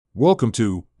Welcome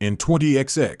to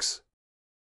In20XX.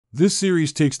 This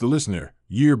series takes the listener,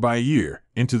 year by year,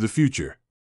 into the future.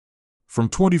 From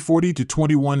 2040 to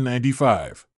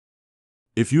 2195.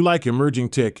 If you like emerging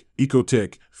tech,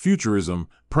 ecotech, futurism,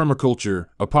 permaculture,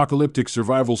 apocalyptic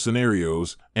survival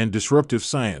scenarios, and disruptive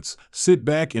science, sit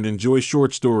back and enjoy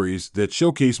short stories that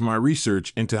showcase my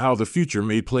research into how the future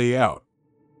may play out.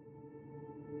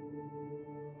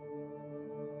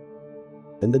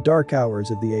 In the dark hours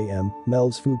of the AM,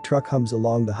 Mel's food truck hums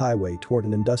along the highway toward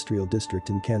an industrial district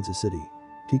in Kansas City.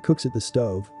 He cooks at the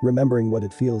stove, remembering what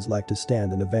it feels like to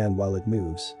stand in a van while it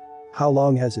moves. How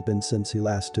long has it been since he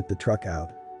last took the truck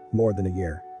out? More than a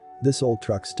year. This old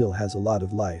truck still has a lot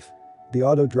of life. The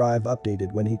auto drive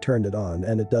updated when he turned it on,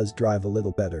 and it does drive a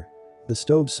little better. The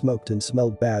stove smoked and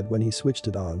smelled bad when he switched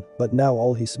it on, but now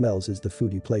all he smells is the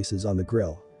food he places on the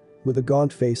grill. With a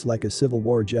gaunt face like a Civil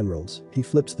War general's, he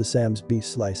flips the Sam's beef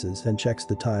slices and checks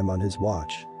the time on his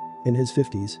watch. In his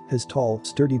 50s, his tall,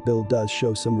 sturdy build does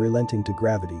show some relenting to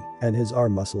gravity, and his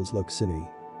arm muscles look sinewy.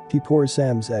 He pours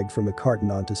Sam's egg from a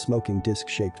carton onto smoking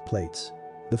disc-shaped plates.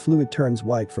 The fluid turns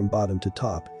white from bottom to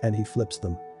top, and he flips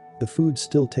them. The food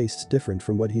still tastes different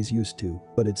from what he's used to,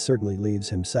 but it certainly leaves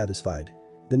him satisfied.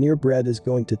 The near bread is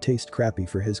going to taste crappy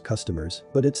for his customers,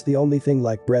 but it's the only thing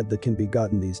like bread that can be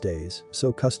gotten these days,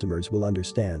 so customers will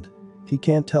understand. He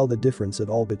can't tell the difference at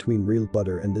all between real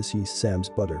butter and this yeast Sam's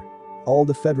butter. All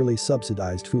the federally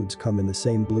subsidized foods come in the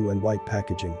same blue and white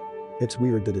packaging. It's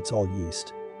weird that it's all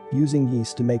yeast. Using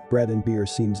yeast to make bread and beer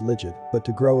seems legit, but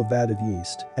to grow a vat of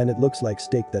yeast, and it looks like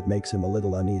steak, that makes him a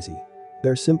little uneasy.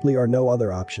 There simply are no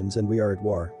other options, and we are at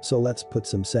war, so let's put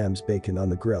some Sam's bacon on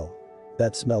the grill.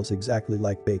 That smells exactly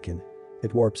like bacon.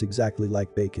 It warps exactly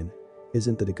like bacon.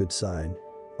 Isn't that a good sign?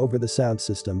 Over the sound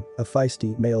system, a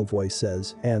feisty male voice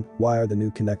says, "And why are the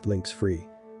new Connect links free?"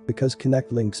 Because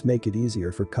Connect links make it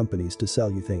easier for companies to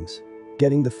sell you things.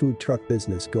 Getting the food truck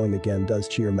business going again does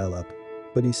cheer Mel up.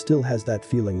 But he still has that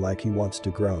feeling like he wants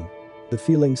to groan. The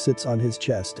feeling sits on his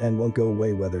chest and won't go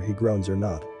away whether he groans or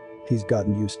not. He's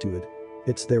gotten used to it.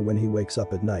 It's there when he wakes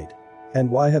up at night. And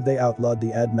why have they outlawed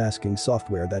the ad masking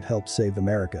software that helps save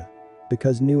America?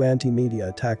 Because new anti-media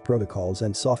attack protocols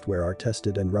and software are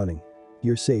tested and running.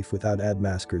 You're safe without ad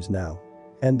maskers now.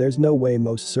 And there's no way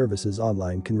most services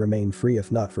online can remain free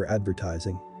if not for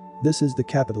advertising. This is the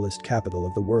capitalist capital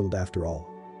of the world after all.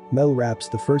 Mel wraps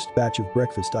the first batch of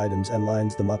breakfast items and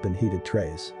lines them up in heated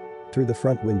trays. Through the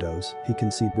front windows, he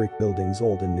can see brick buildings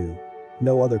old and new.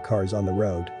 No other cars on the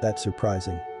road, that's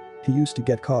surprising. He used to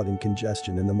get caught in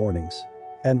congestion in the mornings.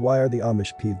 And why are the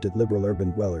Amish peeved at liberal urban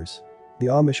dwellers? The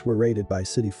Amish were raided by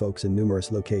city folks in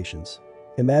numerous locations.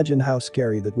 Imagine how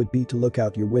scary that would be to look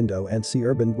out your window and see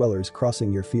urban dwellers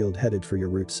crossing your field headed for your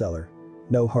root cellar.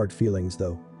 No hard feelings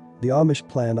though. The Amish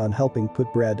plan on helping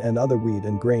put bread and other wheat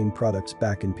and grain products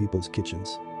back in people's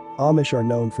kitchens. Amish are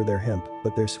known for their hemp,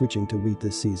 but they're switching to wheat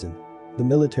this season. The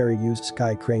military used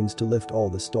sky cranes to lift all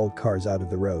the stalled cars out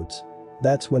of the roads.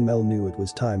 That's when Mel knew it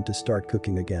was time to start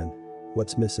cooking again.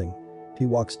 What's missing? He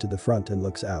walks to the front and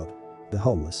looks out. The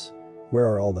homeless. Where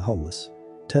are all the homeless?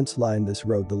 Tents line this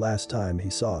road the last time he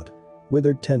saw it.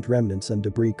 Withered tent remnants and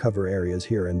debris cover areas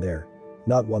here and there.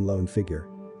 Not one lone figure.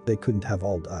 They couldn't have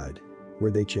all died.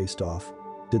 Were they chased off?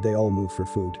 Did they all move for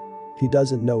food? He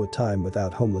doesn't know a time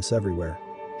without homeless everywhere.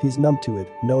 He's numb to it,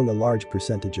 knowing a large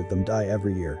percentage of them die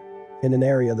every year. In an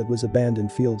area that was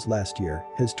abandoned fields last year,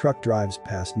 his truck drives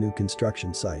past new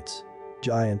construction sites.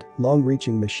 Giant,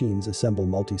 long-reaching machines assemble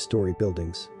multi-story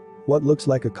buildings. What looks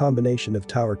like a combination of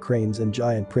tower cranes and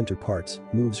giant printer parts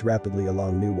moves rapidly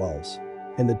along new walls.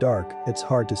 In the dark, it's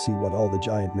hard to see what all the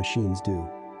giant machines do.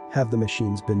 Have the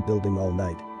machines been building all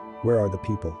night? Where are the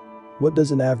people? What does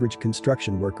an average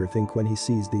construction worker think when he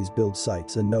sees these build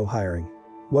sites and no hiring?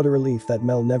 What a relief that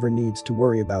Mel never needs to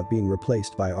worry about being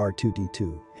replaced by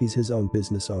R2D2. He's his own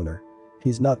business owner.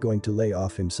 He's not going to lay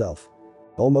off himself.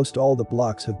 Almost all the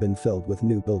blocks have been filled with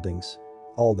new buildings.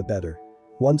 All the better.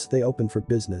 Once they open for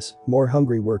business, more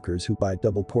hungry workers who buy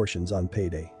double portions on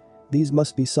payday. These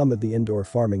must be some of the indoor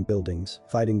farming buildings,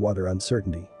 fighting water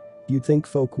uncertainty. You'd think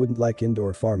folk wouldn't like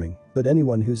indoor farming, but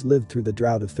anyone who's lived through the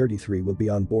drought of '33 will be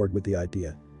on board with the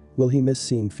idea. Will he miss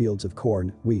seeing fields of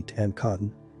corn, wheat, and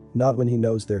cotton? Not when he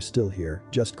knows they're still here,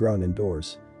 just grown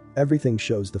indoors. Everything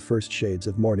shows the first shades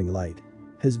of morning light.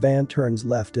 His van turns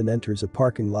left and enters a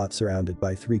parking lot surrounded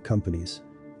by 3 companies.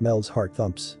 Mel's heart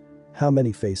thumps. How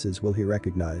many faces will he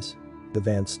recognize? The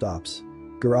van stops.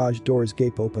 Garage doors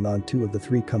gape open on 2 of the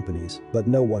 3 companies, but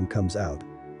no one comes out.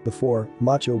 Before,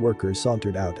 macho workers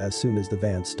sauntered out as soon as the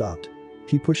van stopped.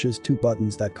 He pushes 2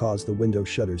 buttons that cause the window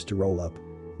shutters to roll up.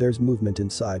 There's movement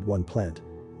inside one plant.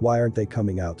 Why aren't they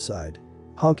coming outside?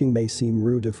 Honking may seem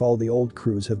rude if all the old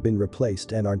crews have been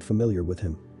replaced and aren't familiar with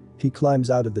him. He climbs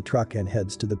out of the truck and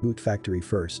heads to the boot factory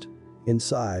first.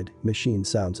 Inside, machine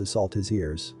sounds assault his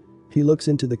ears. He looks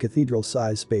into the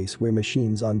cathedral-sized space where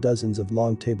machines on dozens of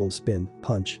long tables spin,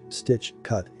 punch, stitch,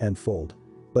 cut, and fold.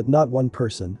 But not one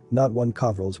person, not one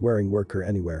Coveralls-wearing worker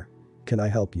anywhere. "Can I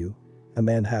help you?" A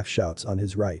man half shouts on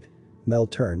his right. Mel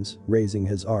turns, raising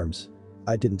his arms.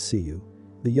 "I didn't see you."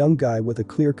 The young guy with a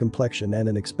clear complexion and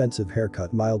an expensive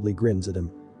haircut mildly grins at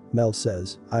him. Mel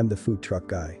says, "I'm the food truck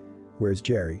guy." "Where's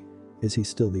Jerry? Is he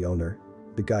still the owner?"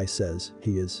 The guy says,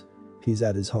 "He is. He's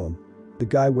at his home." The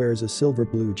guy wears a silver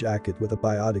blue jacket with a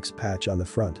Biotics patch on the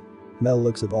front. Mel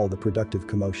looks at all the productive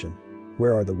commotion.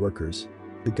 "Where are the workers?"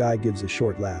 The guy gives a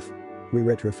short laugh. "We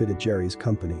retrofitted Jerry's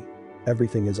company.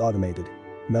 Everything is automated."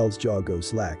 Mel's jaw goes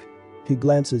slack. He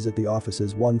glances at the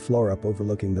offices one floor up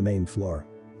overlooking the main floor.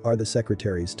 "Are the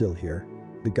secretaries still here?"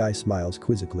 The guy smiles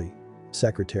quizzically.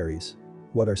 "Secretaries?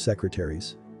 What are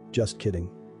secretaries?" "Just kidding.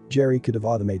 Jerry could have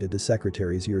automated the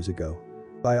secretaries years ago.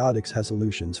 Biotics has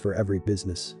solutions for every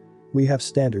business. We have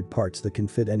standard parts that can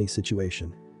fit any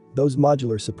situation. Those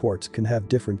modular supports can have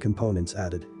different components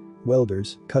added.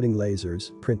 Welders, cutting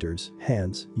lasers, printers,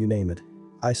 hands, you name it.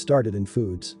 I started in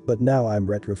foods, but now I'm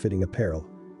retrofitting apparel.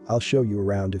 I'll show you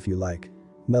around if you like."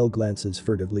 Mel glances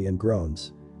furtively and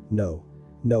groans. "No.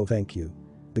 No thank you."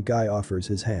 The guy offers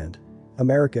his hand.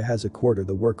 America has a quarter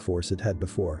the workforce it had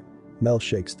before. Mel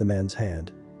shakes the man's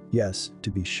hand. "Yes,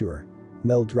 to be sure."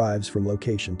 Mel drives from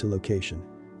location to location.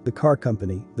 The car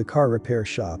company, the car repair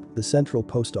shop, the central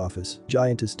post office,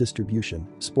 Giantess distribution,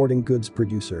 sporting goods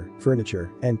producer,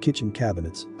 furniture, and kitchen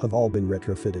cabinets have all been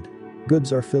retrofitted.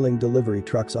 Goods are filling delivery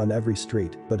trucks on every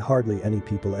street, but hardly any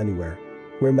people anywhere.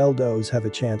 Where Mel does have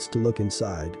a chance to look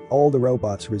inside, all the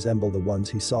robots resemble the ones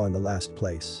he saw in the last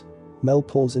place. Mel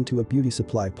pulls into a beauty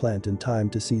supply plant in time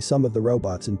to see some of the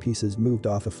robots in pieces moved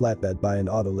off a flatbed by an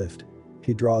auto lift.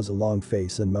 He draws a long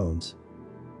face and moans.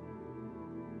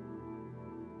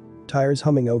 Tires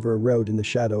humming over a road in the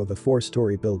shadow of a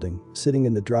 4-story building, sitting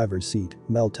in the driver's seat,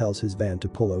 Mel tells his van to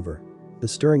pull over. The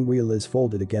steering wheel is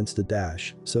folded against the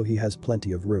dash, so he has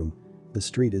plenty of room. The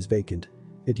street is vacant.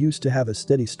 It used to have a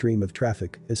steady stream of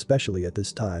traffic, especially at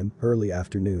this time, early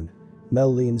afternoon.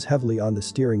 Mel leans heavily on the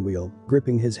steering wheel,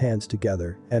 gripping his hands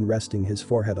together and resting his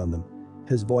forehead on them.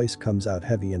 His voice comes out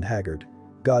heavy and haggard.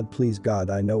 "God, please God,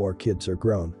 I know our kids are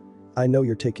grown. I know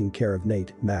you're taking care of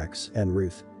Nate, Max, and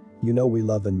Ruth. You know we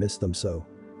love and miss them so.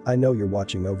 I know you're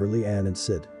watching over Leanne and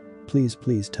Sid. Please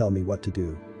tell me what to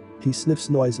do." He sniffs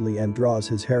noisily and draws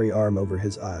his hairy arm over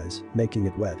his eyes, making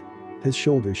it wet. His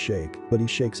shoulders shake, but he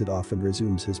shakes it off and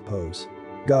resumes his pose.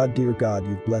 "God, dear God,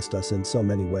 you've blessed us in so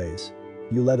many ways.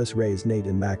 You let us raise Nate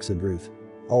and Max and Ruth.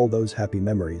 All those happy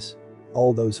memories.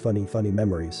 All those funny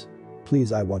memories.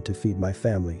 Please, I want to feed my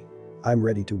family. I'm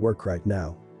ready to work right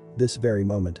now. This very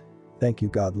moment. Thank you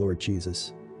God, Lord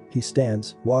Jesus." He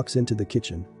stands, walks into the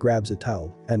kitchen, grabs a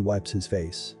towel, and wipes his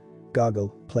face.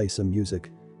 "Goggle, play some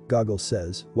music." Goggle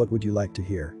says, "What would you like to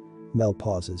hear?" Mel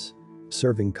pauses.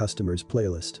 "Serving customers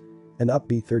playlist." An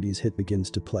upbeat 30s hit begins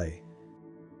to play.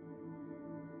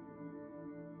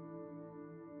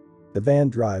 The van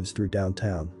drives through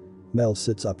downtown. Mel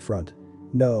sits up front.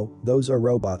 "No, those are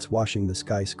robots washing the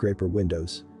skyscraper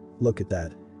windows. Look at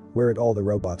that. Where'd all the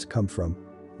robots come from?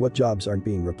 What jobs aren't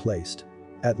being replaced?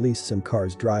 At least some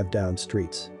cars drive down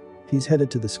streets." He's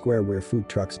headed to the square where food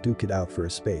trucks duke it out for a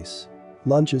space.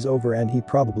 Lunch is over and he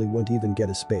probably won't even get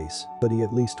a space, but he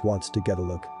at least wants to get a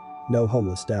look. No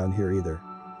homeless down here either.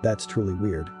 That's truly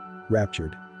weird.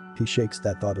 Raptured. He shakes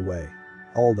that thought away.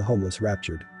 All the homeless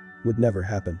raptured. Would never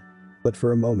happen. But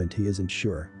for a moment he isn't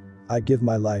sure. "I give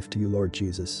my life to you, Lord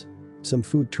Jesus." Some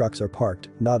food trucks are parked,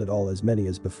 not at all as many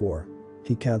as before.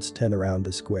 He counts 10 around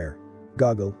the square.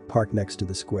 Goggle, park next to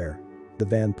the square. The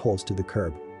van pulls to the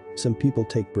curb. Some people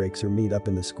take breaks or meet up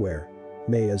in the square.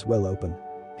 May as well open.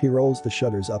 He rolls the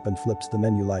shutters up and flips the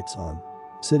menu lights on.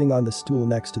 Sitting on the stool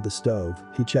next to the stove,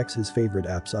 he checks his favorite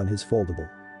apps on his foldable.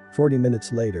 40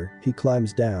 minutes later, he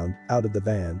climbs down, out of the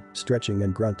van, stretching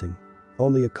and grunting.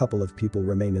 Only a couple of people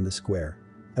remain in the square.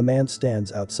 A man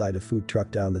stands outside a food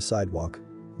truck down the sidewalk.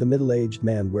 The middle-aged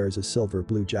man wears a silver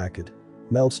blue jacket.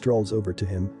 Mel strolls over to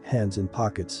him, hands in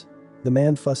pockets. The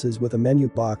man fusses with a menu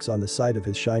box on the side of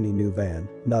his shiny new van,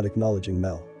 not acknowledging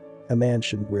Mel. A man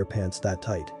shouldn't wear pants that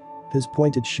tight. His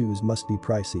pointed shoes must be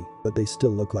pricey, but they still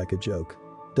look like a joke.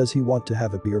 Does he want to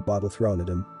have a beer bottle thrown at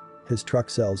him? His truck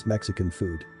sells Mexican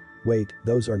food. Wait,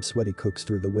 those aren't sweaty cooks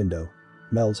through the window.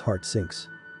 Mel's heart sinks.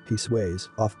 He sways,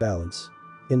 off balance.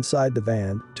 Inside the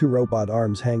van, 2 robot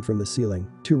arms hang from the ceiling,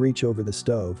 2 reach over the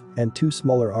stove, and 2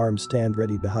 smaller arms stand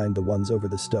ready behind the ones over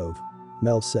the stove.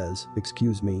 Mel says,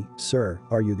 "Excuse me, sir,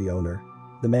 are you the owner?"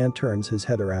 The man turns his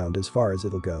head around as far as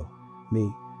it'll go.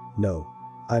 "Me? No.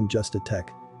 I'm just a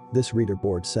tech. This reader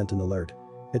board sent an alert.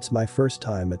 It's my first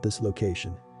time at this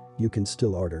location. You can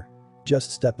still order.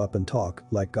 Just step up and talk,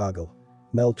 like Goggle."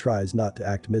 Mel tries not to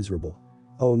act miserable.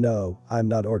 "Oh no, I'm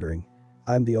not ordering.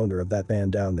 I'm the owner of that van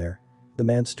down there." The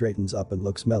man straightens up and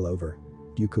looks Mel over.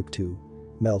 "You cook too?"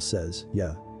 Mel says,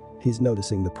 "Yeah." He's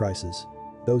noticing the prices.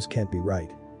 Those can't be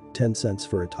right. 10 cents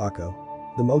for a taco.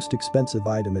 The most expensive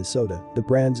item is soda, the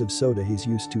brands of soda he's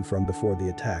used to from before the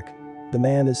attack. The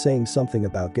man is saying something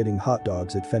about getting hot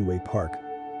dogs at Fenway Park.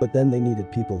 But then they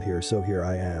needed people here, so here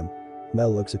I am.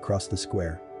 Mel looks across the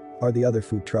square. "Are the other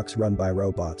food trucks run by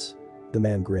robots?" The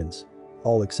man grins.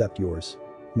 "All except yours."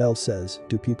 Mel says,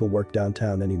 "Do people work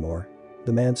downtown anymore?"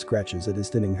 The man scratches at his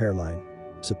thinning hairline.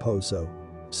 "Suppose so.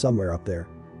 Somewhere up there."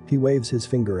 He waves his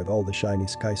finger at all the shiny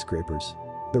skyscrapers.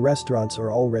 The restaurants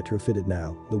are all retrofitted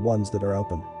now, the ones that are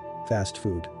open. Fast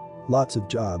food. Lots of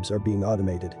jobs are being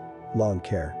automated. Lawn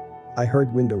care. I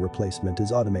heard window replacement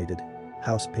is automated.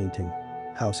 House painting.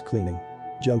 House cleaning.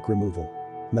 Junk removal.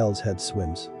 Mel's head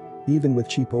swims. Even with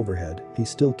cheap overhead, he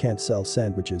still can't sell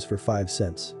sandwiches for 5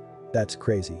 cents. That's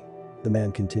crazy. The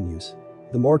man continues.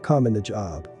 The more common the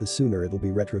job, the sooner it'll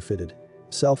be retrofitted.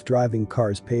 Self-driving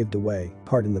cars paved the way,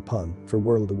 pardon the pun, for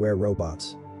world-aware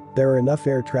robots. There are enough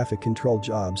air traffic control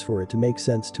jobs for it to make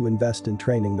sense to invest in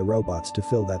training the robots to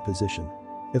fill that position.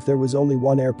 If there was only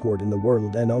one airport in the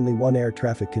world and only one air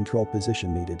traffic control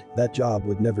position needed, that job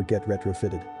would never get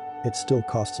retrofitted. It still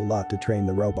costs a lot to train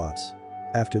the robots.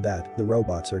 After that, the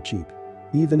robots are cheap.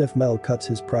 Even if Mel cuts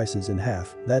his prices in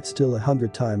half, that's still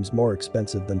 100 times more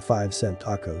expensive than 5-cent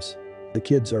tacos. The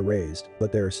kids are raised,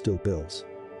 but there are still bills.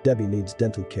 Debbie needs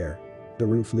dental care. The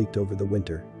roof leaked over the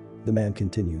winter. The man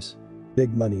continues.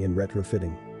 Big money in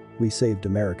retrofitting. We saved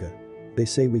America. They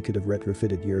say we could have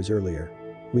retrofitted years earlier.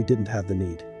 We didn't have the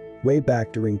need. Way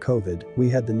back during COVID, we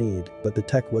had the need, but the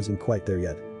tech wasn't quite there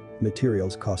yet.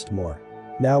 Materials cost more.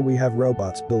 Now we have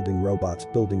robots building robots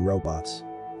building robots.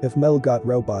 If Mel got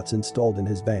robots installed in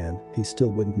his van, he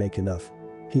still wouldn't make enough.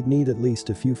 He'd need at least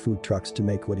a few food trucks to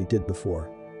make what he did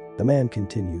before. The man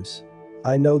continues.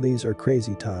 I know these are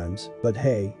crazy times, but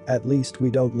hey, at least we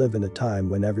don't live in a time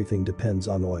when everything depends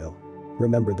on oil.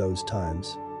 Remember those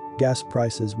times? Gas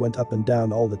prices went up and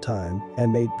down all the time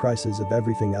and made prices of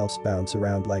everything else bounce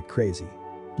around like crazy.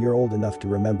 You're old enough to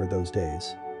remember those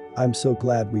days. I'm so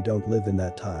glad we don't live in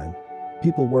that time.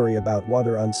 People worry about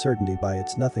water uncertainty, but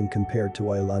it's nothing compared to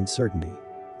oil uncertainty.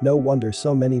 No wonder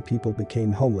so many people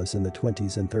became homeless in the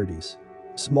 20s and 30s.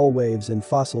 Small waves in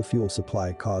fossil fuel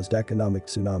supply caused economic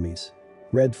tsunamis.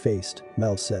 Red-faced,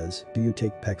 Mel says, "Do you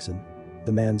take Pexin?"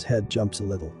 The man's head jumps a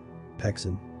little.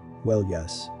 Pexin? Well,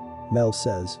 yes. Mel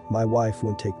says, "My wife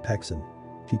won't take Pexin."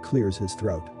 He clears his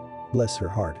throat. Bless her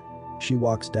heart. She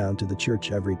walks down to the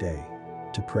church every day.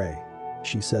 To pray.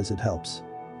 She says it helps.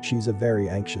 She's a very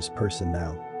anxious person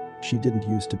now. She didn't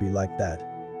used to be like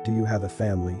that. Do you have a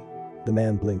family? The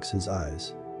man blinks his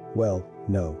eyes. Well,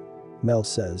 no. Mel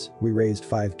says, "We raised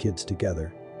 5 kids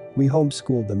together. We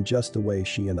homeschooled them just the way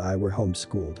she and I were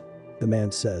homeschooled." The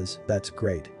man says, "That's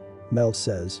great." Mel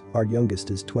says, "Our youngest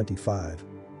is 25.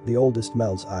 The oldest."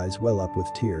 Mel's eyes well up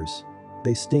with tears.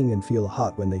 They sting and feel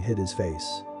hot when they hit his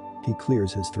face. He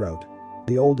clears his throat.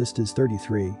 The oldest is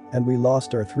 33, and we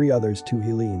lost our 3 others too.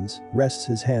 He leans, rests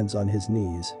his hands on his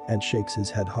knees, and shakes his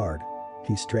head hard.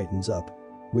 He straightens up.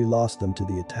 We lost them to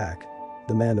the attack.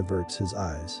 The man averts his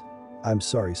eyes. I'm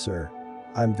sorry, sir.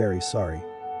 I'm very sorry.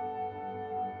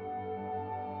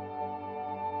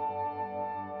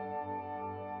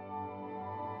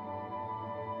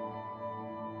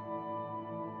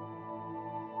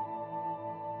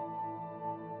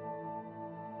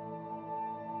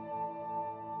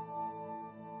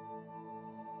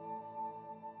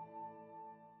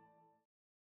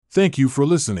 Thank you for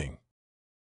listening.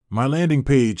 My landing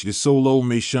page is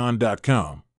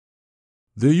solomation.com.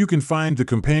 There you can find the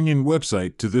companion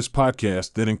website to this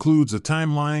podcast that includes a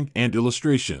timeline and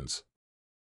illustrations.